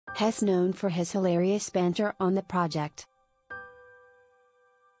Hess known for his hilarious banter on the project.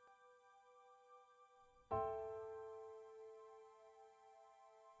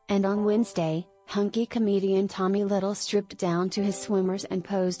 And on Wednesday, hunky comedian Tommy Little stripped down to his swimmers and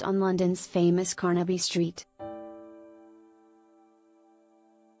posed on London's famous Carnaby Street.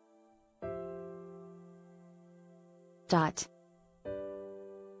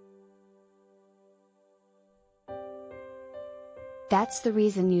 "That's the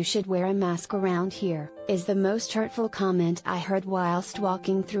reason you should wear a mask around here," is the most hurtful comment I heard whilst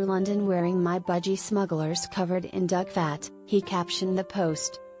walking through London wearing my budgie smugglers covered in duck fat, he captioned the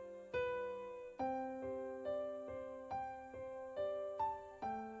post.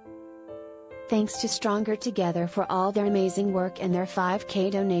 "Thanks to Stronger Together for all their amazing work and their 5K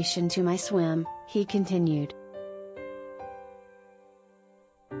donation to my swim," he continued.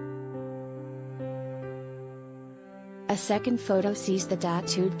 A second photo sees the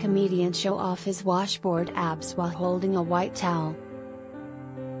tattooed comedian show off his washboard abs while holding a white towel.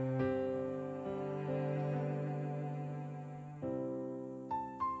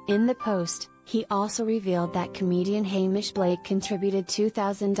 In the post, he also revealed that comedian Hamish Blake contributed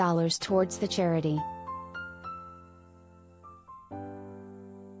 $2,000 towards the charity.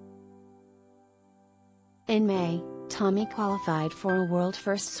 In May, Tommy qualified for a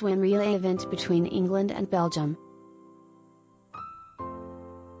world-first swim relay event between England and Belgium.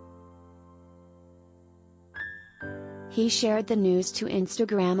 He shared the news to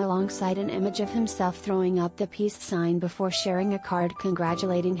Instagram alongside an image of himself throwing up the peace sign before sharing a card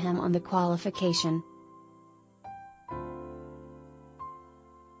congratulating him on the qualification.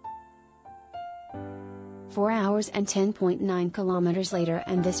 "4 hours and 10.9 kilometers later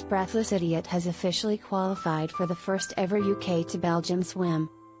and this breathless idiot has officially qualified for the first ever UK to Belgium swim,"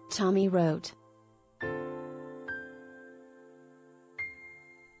 Tommy wrote.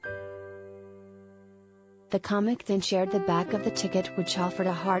 The comic then shared the back of the ticket, which offered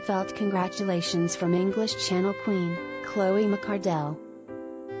a heartfelt congratulations from English Channel Queen, Chloe McCardell.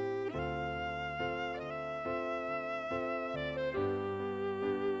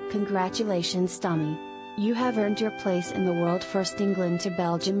 "Congratulations Tommy. You have earned your place in the world first England to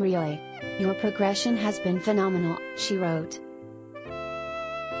Belgium relay. Your progression has been phenomenal," she wrote.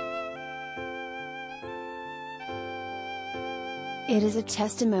 "It is a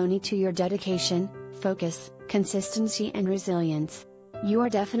testimony to your dedication, focus, consistency and resilience. You are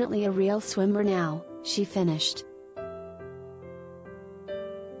definitely a real swimmer now," she finished.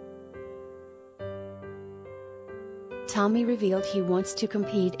 Tommy revealed he wants to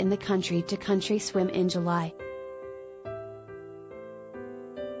compete in the country-to-country swim in July.